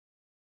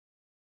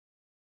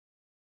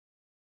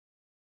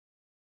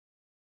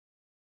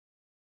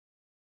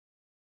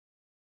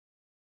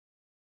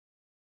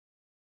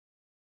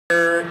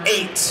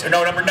8, or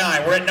no, number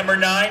 9. We're at number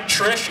 9.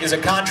 Trish is a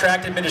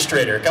contract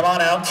administrator. Come on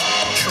out,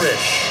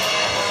 Trish.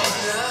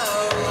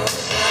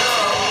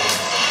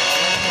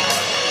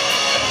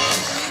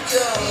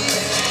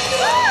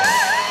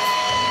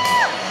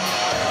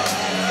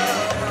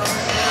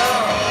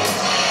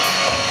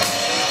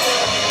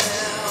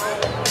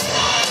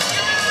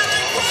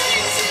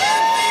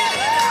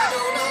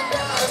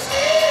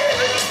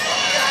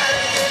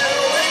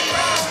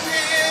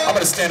 I'm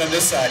going to stand on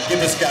this side, give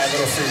this guy a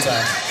little free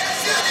time.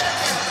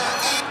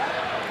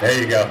 There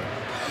you go.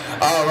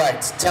 All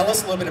right, tell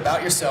us a little bit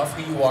about yourself,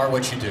 who you are,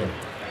 what you do.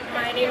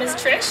 My name is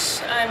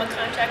Trish. I'm a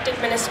contract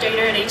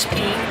administrator at HP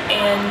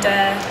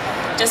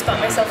and just bought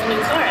myself a new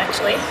car,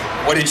 actually.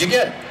 What did you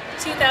get?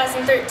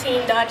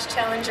 2013 Dodge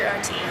Challenger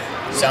RT.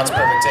 Sounds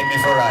perfect. Take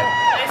me for a ride.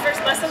 My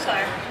first muscle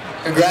car.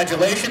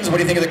 Congratulations. What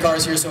do you think of the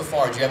cars here so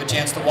far? Did you have a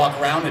chance to walk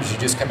around, or did you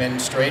just come in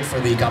straight for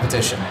the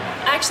competition?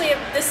 Actually,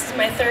 this is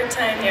my 3rd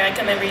time here. I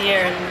come every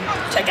year and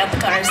check out the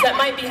cars. That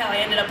might be how I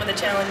ended up with a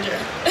Challenger.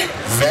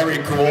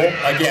 Very cool.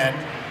 Again,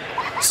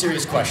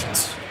 serious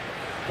questions.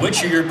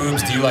 Which of your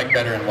boobs do you like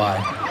better and why?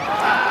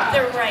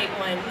 The right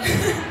one.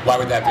 Why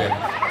would that be?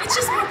 It's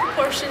just more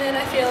proportionate,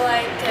 I feel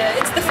like.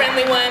 It's the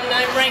friendly one.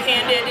 I'm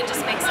right-handed. It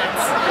just makes sense.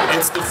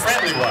 It's the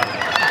friendly one.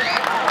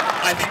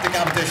 I think the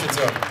competition's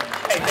over.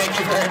 Hey, thank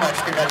you very much.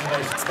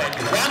 Congratulations. Thank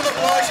you. Round of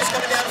applause. She's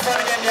coming down the front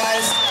again,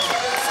 guys.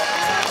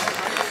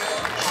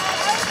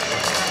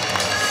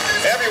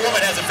 Every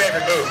woman has a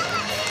favorite boob.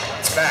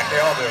 It's a fact.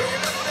 They all do.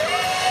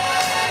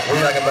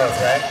 We like them both,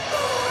 right?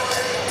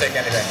 Take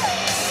anything.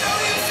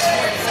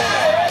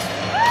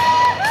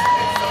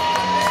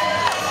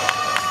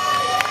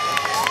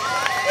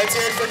 Let's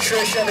hear it for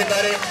Trish,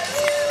 everybody.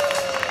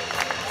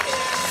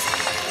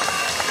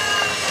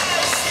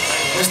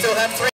 We still have 3.